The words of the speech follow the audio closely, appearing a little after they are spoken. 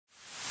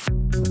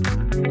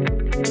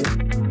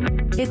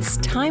It's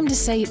time to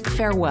say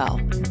farewell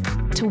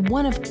to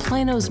one of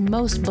Plano's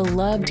most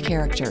beloved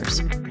characters,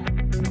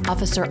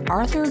 Officer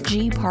Arthur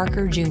G.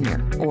 Parker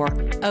Jr., or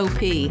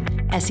OP,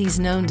 as he's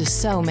known to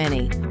so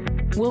many,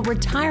 will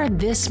retire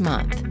this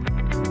month,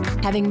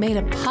 having made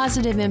a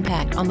positive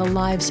impact on the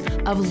lives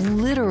of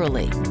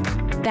literally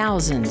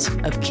thousands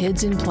of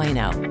kids in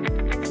Plano.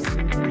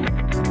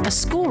 A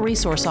school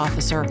resource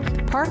officer,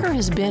 Parker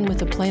has been with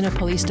the Plano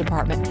Police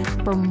Department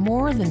for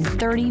more than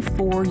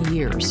 34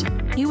 years.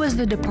 He was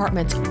the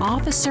department's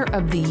Officer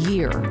of the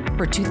Year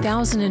for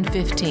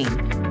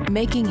 2015,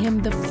 making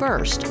him the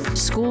first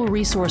school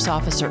resource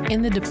officer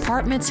in the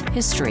department's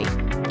history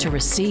to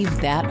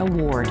receive that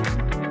award.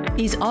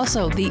 He's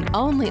also the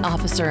only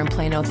officer in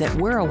Plano that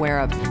we're aware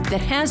of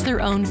that has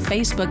their own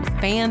Facebook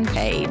fan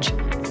page,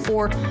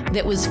 or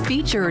that was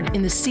featured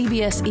in the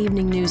CBS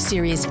Evening News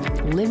series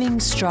Living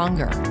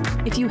Stronger.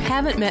 If you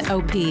haven't met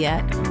OP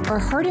yet, or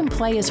heard him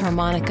play his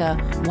harmonica,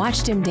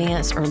 watched him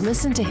dance, or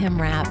listened to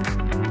him rap,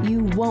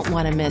 you won't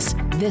want to miss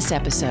this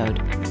episode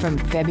from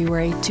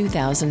February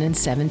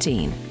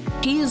 2017.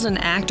 He is an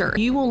actor.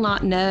 You will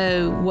not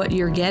know what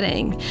you're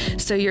getting.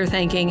 So you're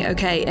thinking,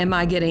 okay, am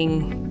I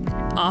getting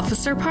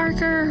Officer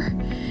Parker?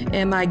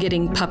 Am I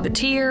getting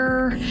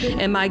Puppeteer?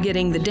 Am I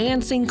getting the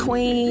Dancing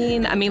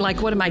Queen? I mean,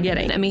 like, what am I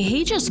getting? I mean,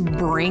 he just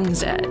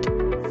brings it.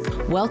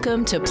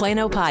 Welcome to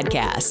Plano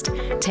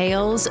Podcast,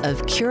 Tales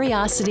of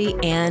Curiosity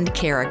and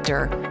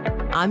Character.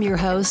 I'm your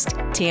host,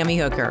 Tammy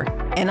Hooker.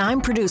 And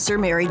I'm producer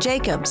Mary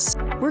Jacobs.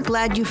 We're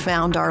glad you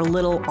found our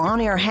little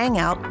on-air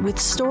hangout with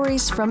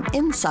stories from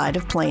inside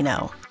of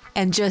Plano.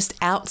 And just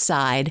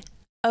outside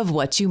of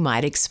what you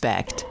might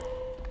expect.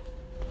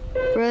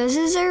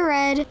 Roses are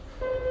red,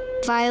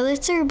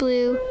 violets are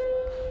blue.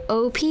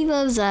 OP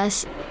loves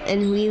us,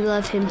 and we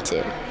love him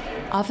too.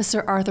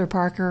 Officer Arthur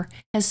Parker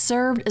has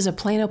served as a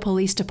Plano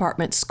Police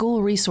Department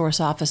school resource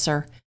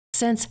officer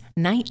since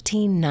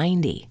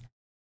 1990.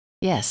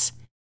 Yes,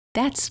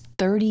 that's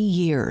 30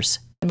 years.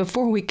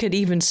 Before we could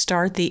even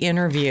start the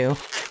interview,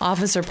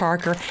 Officer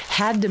Parker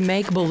had to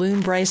make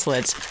balloon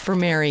bracelets for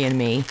Mary and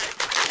me.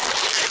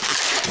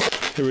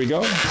 Here we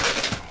go.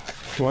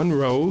 One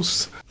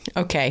rose.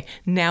 Okay,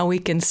 now we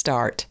can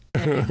start.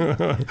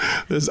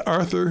 This is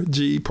Arthur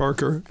G.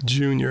 Parker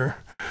Jr.,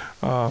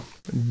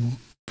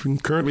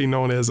 currently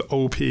known as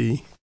OP.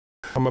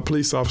 I'm a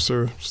police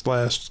officer /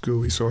 school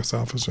resource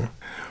officer.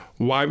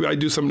 Why I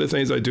do some of the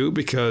things I do?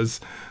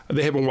 Because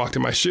they haven't walked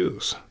in my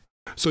shoes.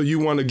 So you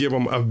want to give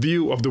them a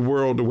view of the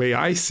world the way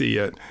I see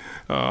it,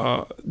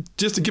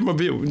 just to give them a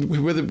view.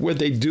 What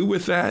they do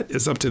with that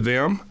is up to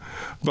them,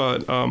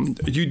 but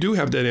you do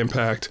have that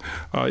impact.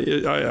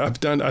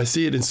 I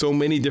see it in so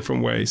many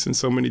different ways, in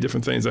so many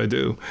different things I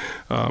do,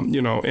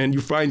 and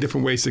you find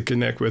different ways to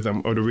connect with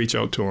them or to reach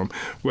out to them,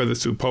 whether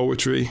it's through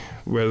poetry,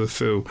 whether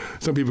through,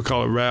 some people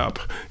call it rap.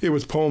 It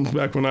was poems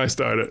back when I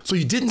started. So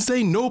you didn't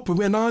say nope and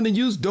went on and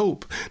used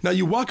dope. Now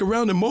you walk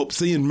around and mope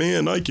saying,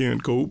 man, I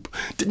can't cope.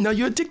 Now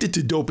you're addicted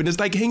to dope and it's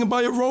like hanging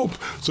by a rope.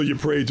 So you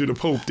pray to the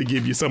Pope to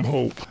give you some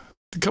hope.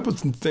 A couple of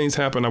things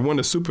happened. I won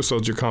a super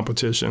soldier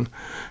competition.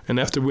 And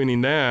after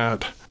winning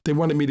that, they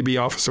wanted me to be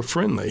officer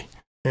friendly.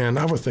 And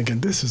I was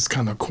thinking, this is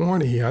kind of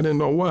corny. I didn't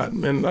know what.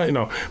 And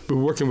we're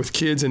working with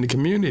kids in the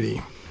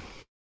community.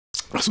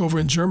 I was over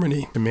in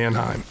Germany, in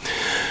Mannheim.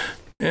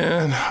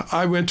 And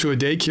I went to a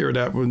daycare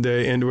that one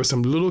day, and there were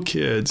some little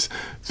kids,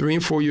 3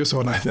 and 4 years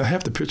old. I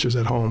have the pictures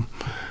at home.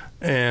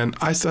 And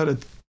I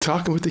started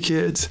talking with the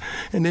kids,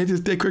 and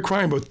they quit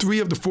crying. But 3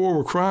 of the 4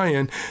 were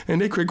crying,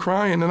 and they quit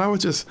crying. And I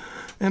was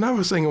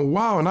thinking,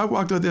 wow. And I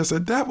walked out there and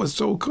said, that was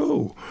so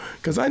cool,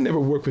 because I never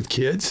worked with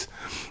kids.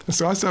 And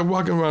so I started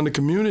walking around the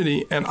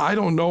community, and I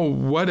don't know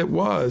what it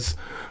was,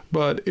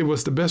 but it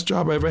was the best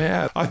job I ever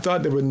had. I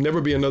thought there would never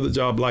be another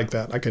job like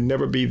that. I could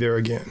never be there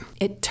again.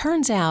 It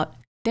turns out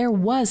there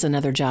was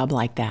another job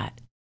like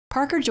that.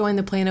 Parker joined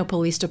the Plano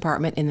Police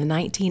Department in the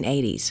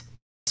 1980s,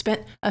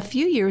 spent a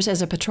few years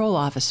as a patrol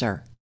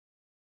officer,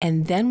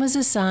 and then was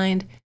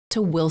assigned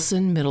to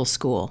Wilson Middle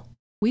School.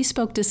 We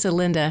spoke to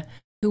Celinda,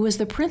 who was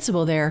the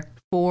principal there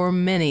for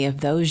many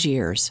of those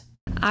years.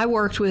 I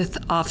worked with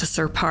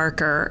Officer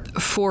Parker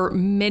for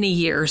many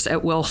years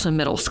at Wilson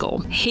Middle School.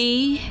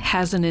 He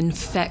has an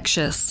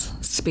infectious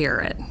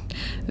spirit,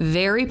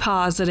 very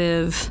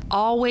positive,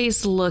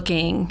 always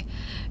looking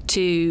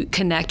to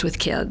connect with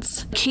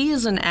kids. He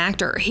is an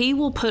actor. He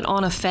will put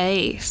on a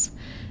face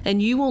and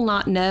you will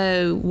not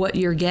know what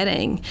you're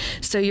getting.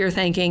 So you're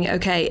thinking,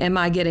 okay, am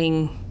I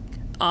getting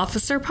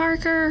Officer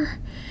Parker?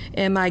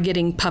 Am I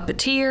getting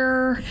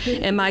Puppeteer?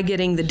 Am I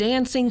getting the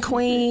Dancing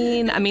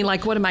Queen? I mean,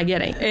 like, what am I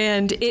getting?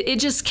 And it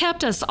just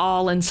kept us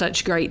all in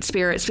such great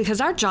spirits because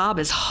our job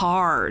is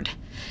hard.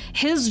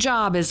 His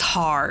job is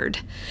hard.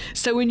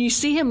 So when you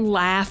see him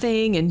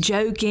laughing and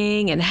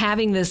joking and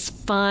having this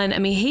fun, I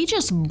mean, he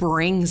just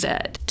brings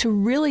it. To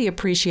really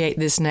appreciate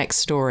this next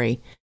story,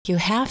 you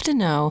have to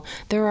know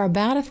there are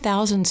about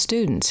 1,000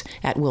 students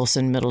at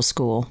Wilson Middle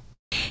School.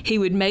 He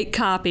would make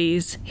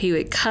copies. He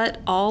would cut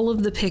all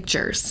of the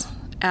pictures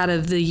out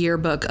of the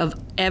yearbook of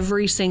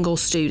every single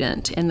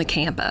student in the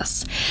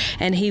campus,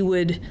 and he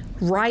would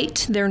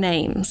write their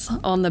names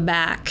on the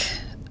back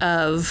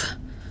of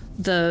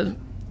the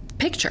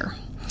picture.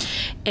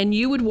 And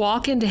you would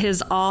walk into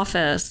his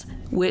office,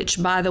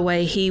 which, by the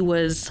way, he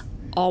was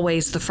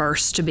always the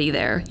first to be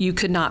there. You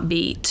could not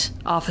beat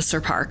Officer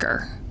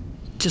Parker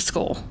to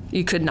school.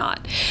 You could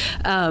not.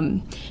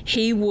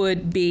 He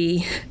would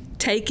be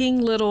taking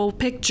little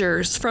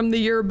pictures from the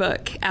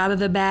yearbook out of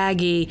the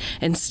baggie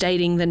and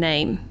stating the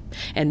name.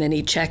 And then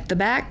he'd check the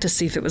back to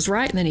see if it was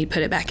right, and then he'd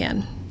put it back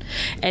in.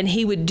 And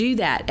he would do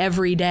that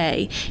every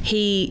day.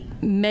 He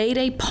made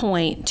a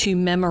point to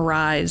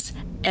memorize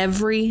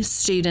every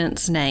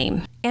student's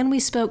name. And we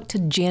spoke to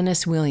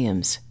Janice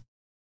Williams,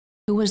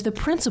 who was the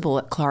principal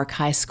at Clark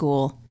High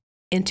School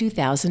in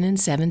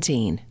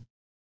 2017.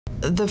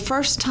 The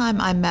first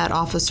time I met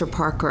Officer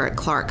Parker at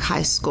Clark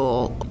High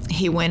School,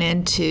 he went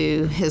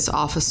into his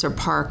Officer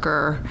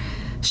Parker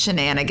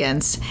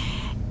shenanigans.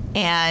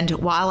 And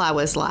while I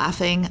was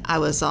laughing, I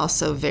was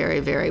also very,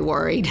 very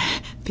worried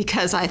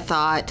because I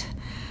thought,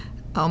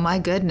 oh my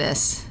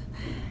goodness,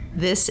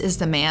 this is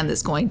the man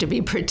that's going to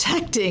be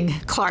protecting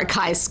Clark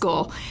High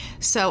School.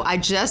 So I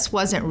just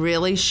wasn't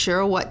really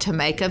sure what to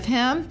make of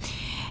him.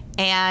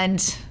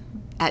 And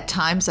at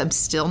times, I'm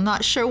still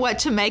not sure what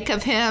to make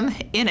of him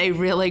in a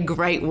really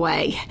great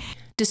way.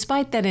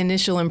 Despite that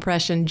initial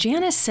impression,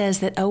 Janice says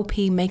that OP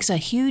makes a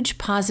huge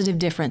positive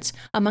difference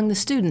among the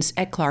students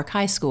at Clark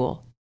High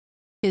School,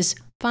 his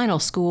final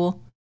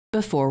school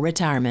before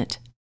retirement.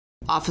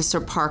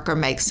 Officer Parker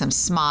makes him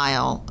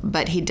smile,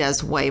 but he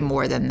does way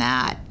more than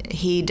that.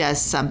 He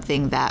does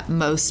something that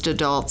most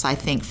adults, I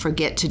think,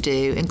 forget to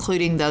do,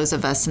 including those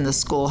of us in the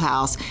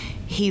schoolhouse.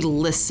 He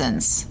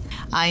listens.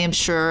 I am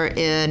sure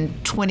in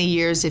 20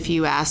 years, if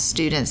you ask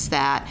students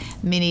that,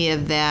 many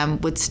of them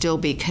would still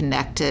be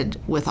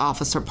connected with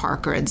Officer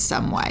Parker in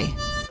some way.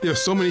 There are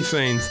so many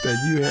things that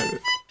you have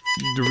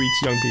to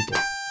reach young people.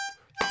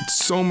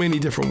 So many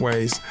different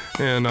ways.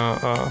 And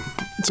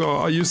so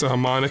I use the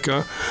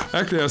harmonica.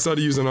 Actually, I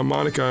started using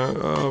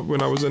harmonica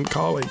when I was in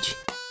college.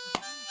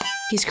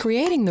 He's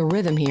creating the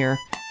rhythm here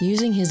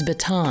using his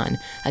baton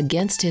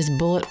against his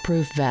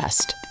bulletproof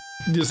vest.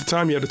 There's a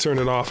time you have to turn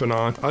it off and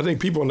on. I think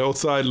people on the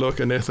outside look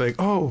and they think,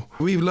 oh,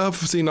 we love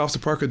seeing Officer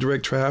Parker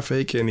direct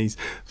traffic and he's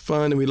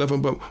fun and we love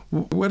him, but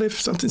what if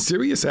something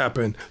serious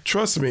happened?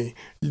 Trust me,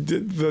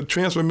 the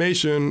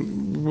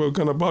transformation will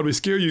going to probably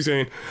scare you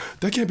saying,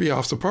 that can't be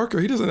Officer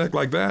Parker. He doesn't act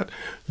like that.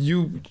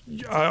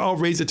 I'll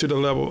raise it to the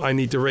level I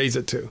need to raise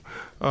it to.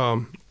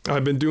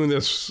 I've been doing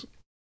this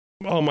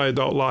all my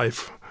adult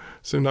life.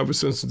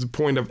 Since the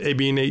point of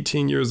being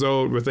 18 years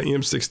old with an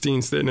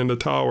M16 sitting in the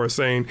tower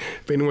saying,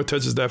 if anyone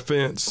touches that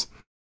fence,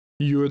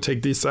 you will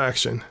take this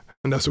action.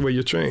 And that's the way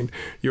you're trained.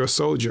 You're a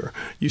soldier.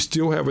 You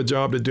still have a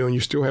job to do and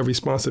you still have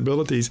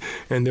responsibilities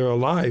and there are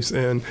lives.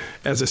 And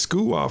as a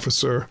school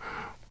officer,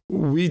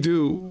 we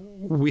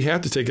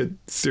have to take it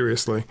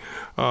seriously.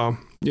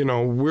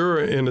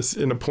 We're in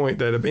a point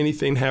that if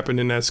anything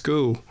happened in that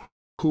school,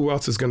 who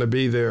else is going to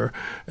be there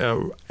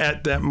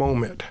at that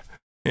moment?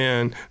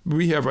 And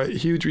we have a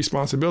huge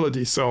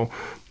responsibility. So,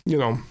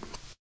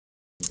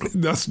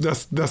 that's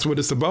what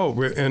it's about.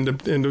 And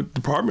the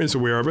department is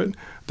aware of it.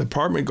 The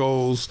department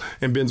goes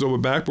and bends over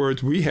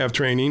backwards. We have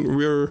training.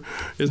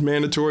 It's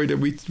mandatory that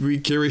we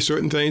carry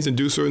certain things and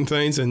do certain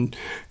things and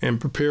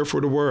prepare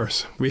for the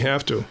worst. We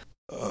have to.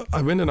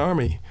 I've been in the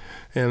Army,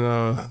 and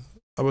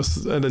I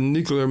was at a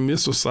nuclear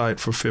missile site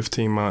for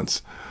 15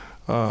 months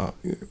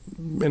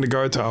in the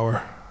guard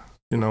tower.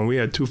 We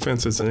had 2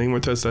 fences, and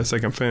anyone touched that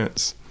second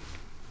fence,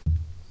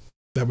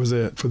 that was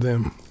it for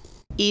them.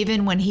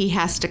 Even when he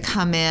has to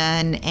come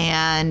in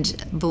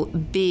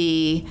and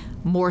be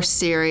more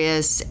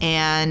serious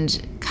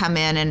and come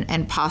in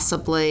and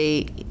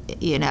possibly,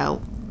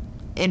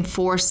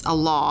 enforce a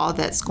law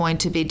that's going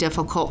to be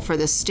difficult for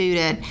the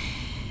student,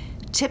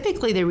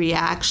 typically the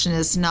reaction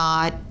is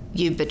not,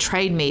 "You've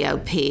betrayed me,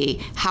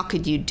 OP. How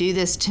could you do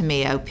this to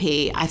me,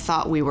 OP? I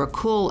thought we were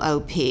cool,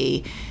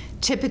 OP."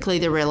 Typically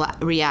the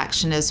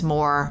reaction is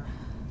more,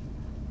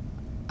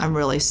 "I'm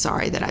really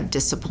sorry that I've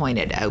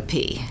disappointed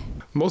OP."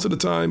 Most of the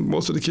time,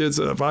 most of the kids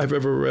that I've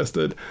ever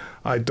arrested,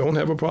 I don't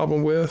have a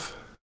problem with.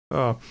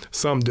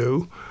 Some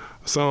do.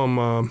 Some,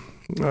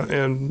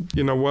 and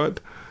you know what?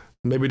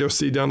 Maybe they'll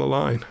see down the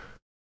line.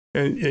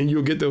 And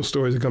you'll get those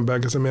stories that come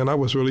back and say, man, I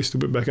was really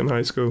stupid back in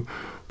high school.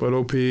 But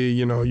OP,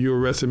 you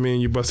arrested me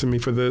and you busted me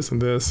for this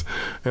and this.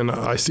 And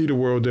I see the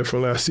world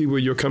differently. I see where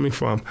you're coming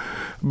from.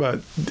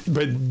 But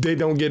they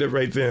don't get it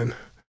right then.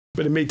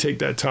 But it may take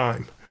that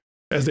time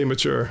as they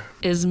mature.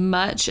 As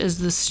much as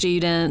the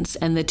students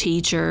and the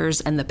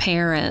teachers and the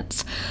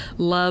parents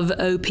love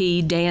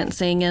OP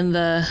dancing in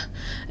the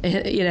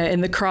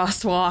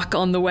crosswalk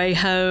on the way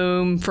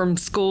home from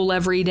school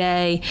every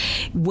day,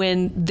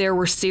 when there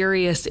were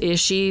serious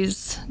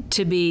issues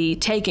to be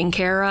taken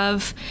care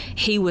of,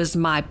 he was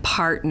my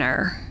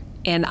partner.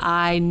 And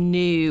I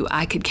knew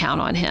I could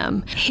count on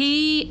him.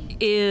 He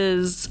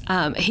is,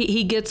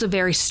 he gets a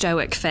very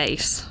stoic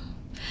face.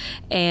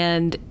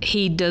 And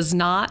he does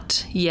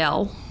not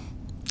yell,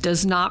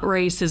 does not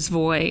raise his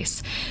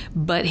voice,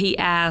 but he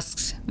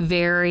asks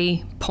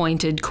very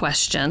pointed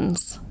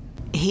questions.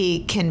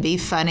 He can be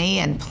funny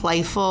and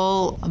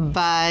playful,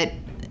 but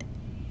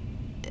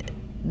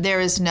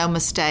there is no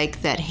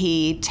mistake that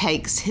he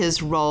takes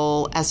his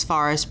role as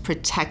far as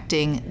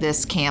protecting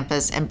this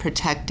campus and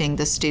protecting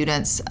the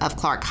students of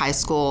Clark High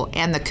School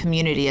and the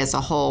community as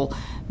a whole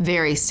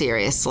very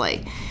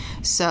seriously.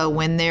 So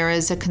when there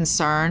is a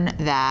concern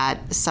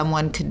that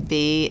someone could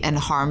be in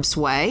harm's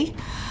way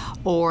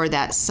or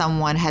that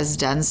someone has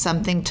done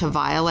something to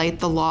violate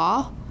the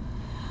law,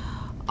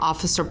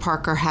 Officer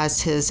Parker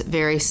has his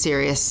very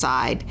serious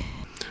side.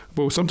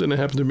 Well, something that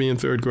happened to me in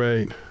third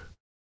grade.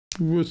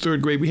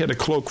 Third grade, we had a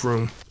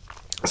cloakroom.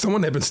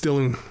 Someone had been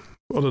stealing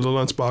all of the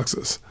lunch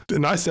boxes.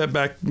 And I sat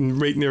back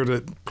right near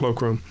the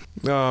cloakroom.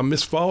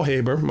 Miss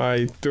Fallhaber,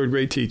 my third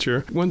grade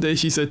teacher, one day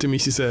she said to me,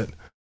 she said,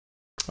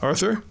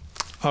 "Arthur,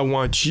 I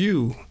want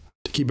you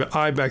to keep an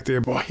eye back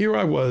there." Well, here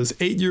I was,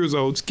 8 years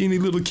old, skinny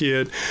little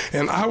kid,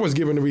 and I was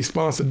given the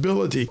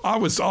responsibility. I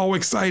was all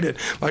excited,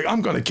 like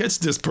I'm going to catch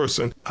this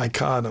person. I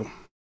caught him.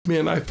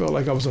 Man, I felt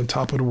like I was on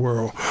top of the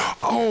world.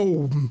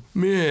 Oh,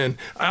 man,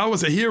 I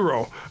was a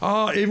hero.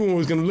 Everyone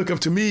was going to look up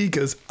to me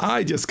because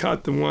I just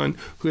caught the one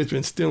who had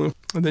been stealing.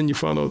 And then you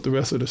found out the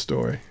rest of the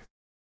story.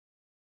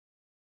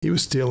 He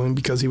was stealing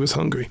because he was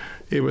hungry.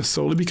 It was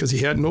solely because he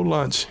had no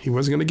lunch. He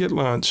wasn't going to get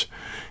lunch,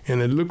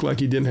 and it looked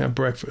like he didn't have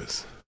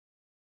breakfast.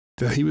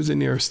 That he was in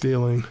there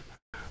stealing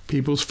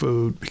people's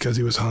food because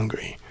he was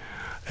hungry.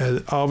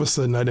 And all of a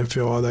sudden, I didn't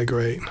feel all that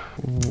great.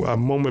 A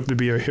moment to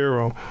be a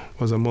hero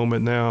was a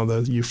moment now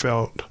that you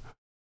felt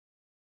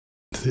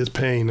his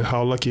pain and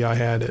how lucky I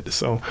had it.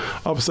 So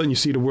all of a sudden, you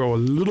see the world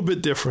a little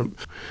bit different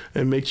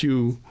and makes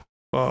you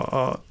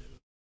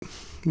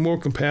more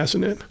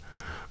compassionate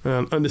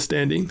and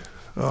understanding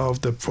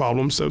of the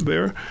problems out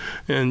there.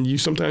 And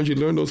sometimes you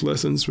learn those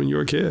lessons when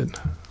you're a kid.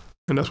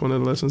 And that's one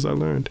of the lessons I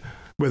learned.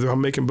 Whether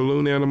I'm making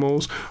balloon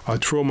animals, or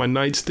throw my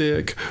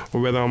nightstick, or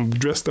whether I'm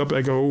dressed up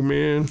like an old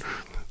man,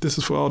 this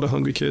is for all the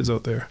hungry kids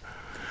out there.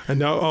 And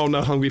they're all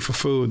not hungry for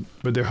food,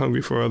 but they're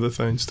hungry for other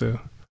things too.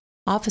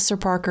 Officer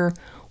Parker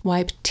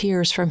wiped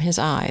tears from his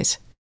eyes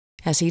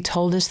as he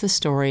told us the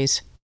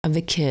stories of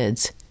the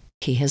kids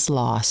he has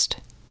lost.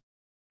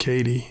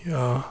 Katie,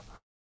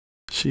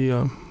 she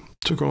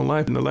took her own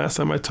life. And the last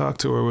time I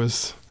talked to her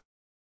was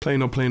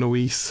Plano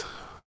East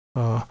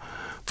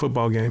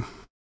football game.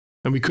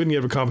 And we couldn't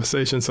have a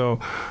conversation.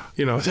 So,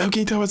 can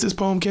you tell us this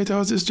poem? Can you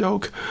tell us this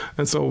joke?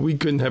 And so we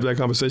couldn't have that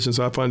conversation.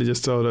 So I finally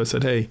just told her, I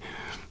said, hey,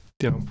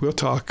 we'll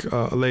talk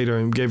later,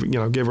 and gave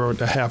her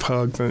a half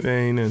hug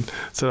thing and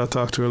said I'll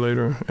talk to her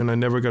later. And I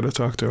never got to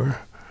talk to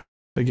her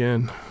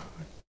again.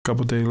 A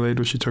couple of days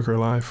later, she took her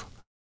life.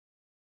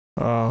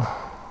 I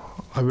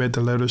read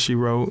the letter she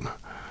wrote,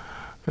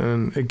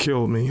 and it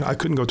killed me. I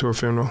couldn't go to her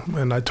funeral,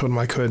 and I told him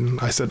I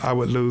couldn't. I said I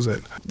would lose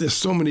it. There's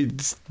so many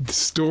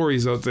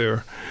stories out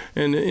there,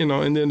 and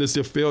and then there's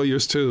the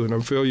failures too. And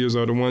the failures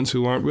are the ones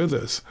who aren't with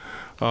us.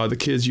 The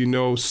kids you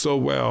know so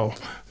well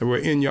that were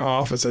in your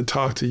office and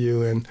talked to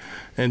you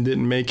and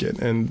didn't make it.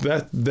 And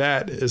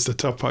that is the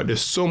tough part.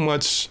 There's so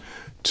much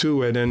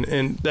to it,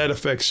 and that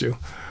affects you.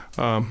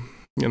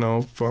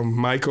 From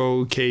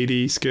Michael,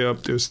 Katie,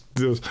 Skip,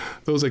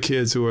 those are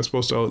kids who are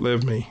supposed to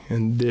outlive me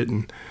and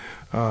didn't.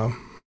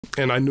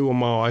 And I knew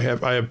them all. I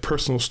have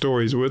personal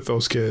stories with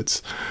those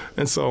kids.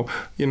 And so,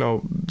 you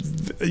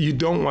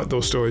don't want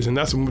those stories. And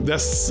that's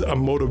a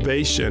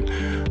motivation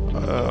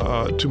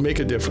to make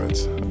a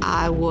difference.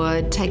 I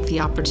would take the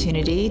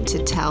opportunity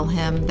to tell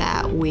him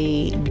that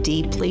we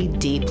deeply,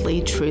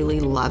 deeply,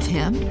 truly love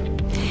him.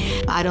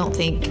 I don't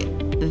think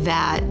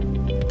that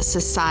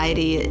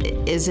society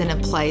is in a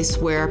place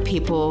where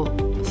people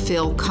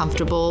feel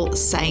comfortable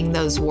saying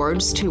those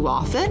words too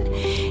often.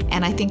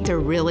 And I think they're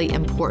really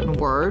important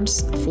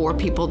words for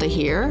people to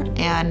hear.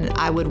 And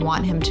I would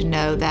want him to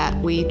know that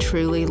we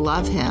truly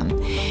love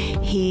him.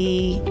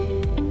 He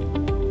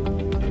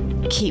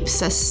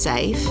keeps us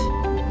safe.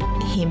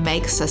 He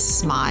makes us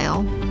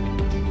smile.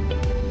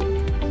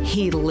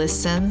 He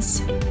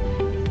listens.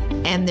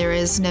 And there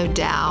is no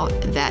doubt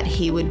that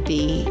he would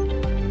be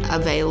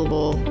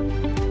available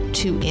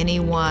to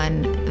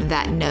anyone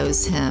that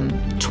knows him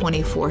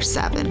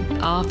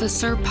 24/7.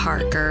 Officer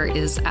Parker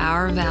is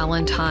our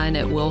Valentine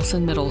at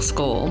Wilson Middle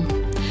School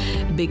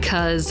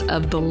because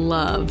of the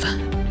love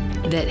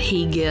that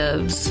he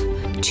gives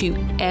to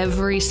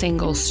every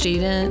single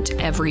student,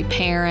 every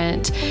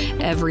parent,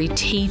 every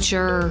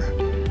teacher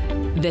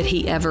that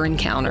he ever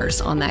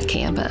encounters on that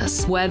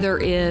campus. Whether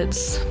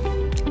it's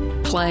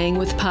playing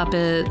with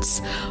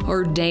puppets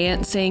or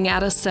dancing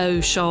at a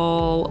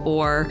social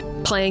or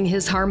playing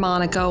his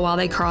harmonica while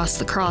they cross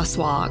the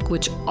crosswalk,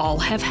 which all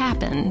have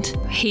happened.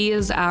 He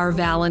is our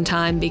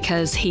Valentine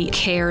because he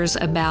cares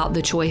about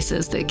the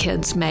choices that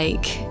kids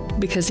make,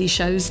 because he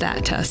shows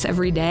that to us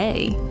every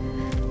day,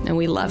 and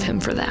we love him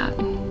for that.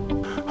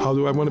 How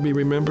do I want to be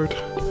remembered?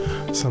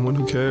 Someone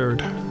who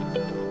cared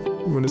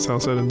when it's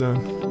all said and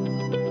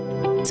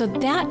done. So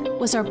that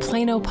was our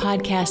Plano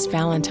Podcast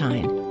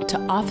Valentine to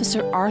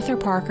Officer Arthur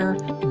Parker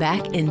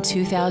back in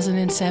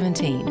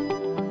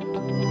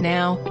 2017.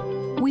 Now,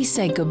 we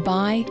say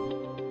goodbye,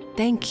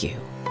 thank you,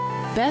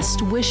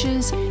 best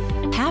wishes,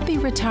 happy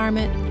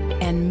retirement,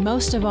 and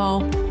most of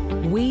all,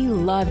 we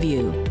love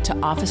you to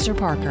Officer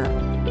Parker.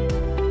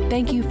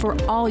 Thank you for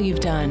all you've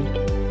done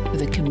for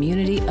the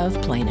community of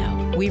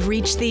Plano. We've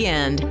reached the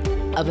end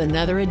of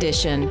another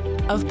edition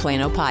of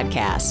Plano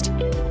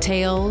Podcast,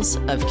 Tales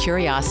of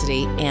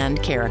Curiosity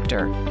and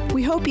Character.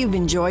 We hope you've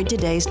enjoyed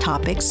today's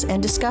topics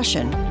and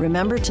discussion.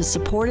 Remember to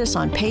support us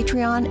on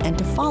Patreon and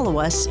to follow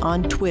us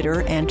on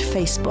Twitter and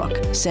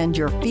Facebook. Send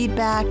your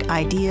feedback,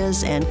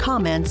 ideas, and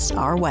comments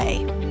our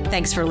way.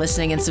 Thanks for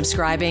listening and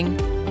subscribing.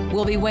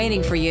 We'll be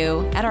waiting for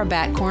you at our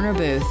back corner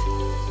booth.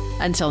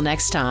 Until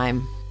next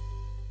time.